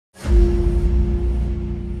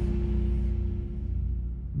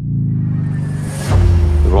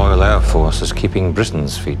force is keeping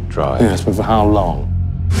Britain's feet dry. Yes, but for how long?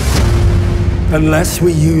 Unless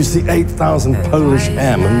we use the 8,000 Polish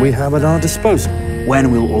airmen we have at our disposal.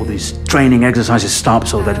 When will all these training exercises stop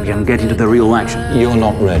so that we can get into the real action? You're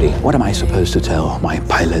not ready. What am I supposed to tell my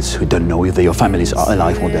pilots who don't know if their families are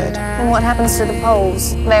alive or dead? And what happens to the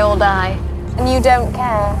Poles? They all die. And you don't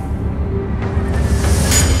care.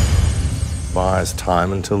 Buys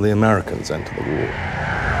time until the Americans enter the war.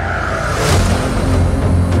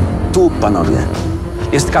 Tu, panowie,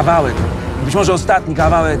 jest kawałek, być może ostatni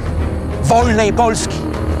kawałek wolnej Polski.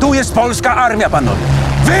 Tu jest polska armia, panowie.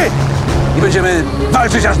 Wy! I będziemy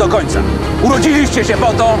walczyć aż do końca. Urodziliście się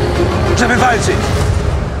po to, żeby walczyć.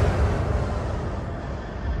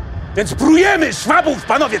 Więc prujemy Szwabów,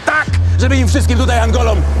 panowie, tak, żeby im wszystkim tutaj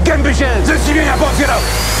Angolom gęby się ze zdziwienia pootwierały.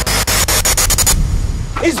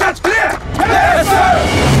 Is that clear? Yes, sir!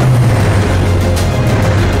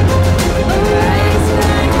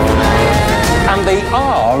 And they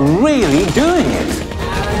are really doing it.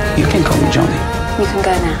 You can call me Johnny. You can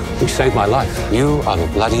go now. You saved my life. You are the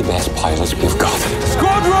bloody best pilot we've got.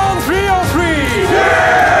 Squadron 303!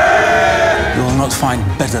 Yeah! You will not find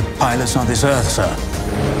better pilots on this earth, sir.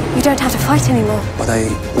 You don't have to fight anymore. But I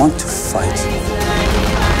want to fight.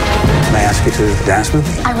 May I ask you to dance with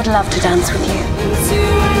me? I would love to dance with you.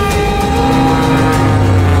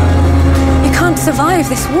 You can't survive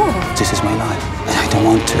this war. This is my life, and I don't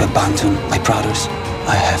want to abandon my brothers.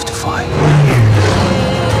 I have to fight.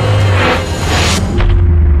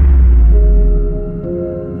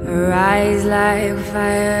 Rise like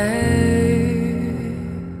fire.